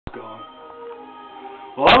Going.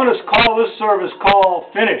 Well, I'm going to call this service call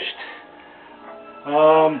finished.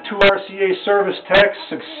 Two RCA service techs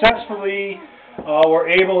successfully were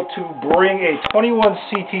able to bring a 21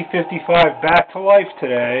 CT55 back to life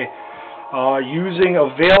today using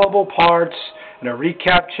available parts and a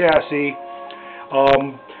recap chassis.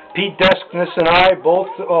 Pete Dexnis and I, both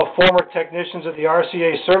former technicians at the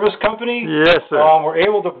RCA Service Company, yes, sir. Were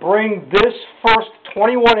able to bring this first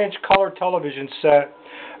 21-inch color television set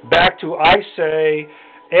back to, I say,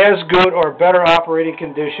 as good or better operating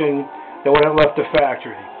condition than when it left the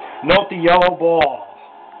factory. Note the yellow ball.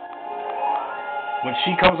 When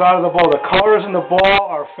she comes out of the ball, the colors in the ball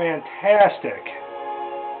are fantastic.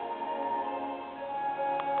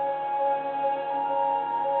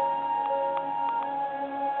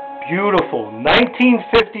 Beautiful.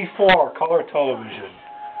 1954 color television.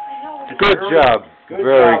 Good job.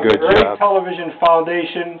 Very good job. Television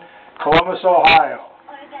Foundation, Columbus, Ohio.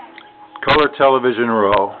 Color television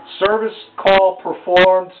row. Service call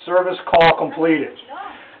performed, service call completed.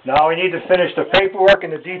 Now we need to finish the paperwork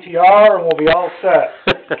and the DTR and we'll be all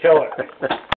set. Kill it.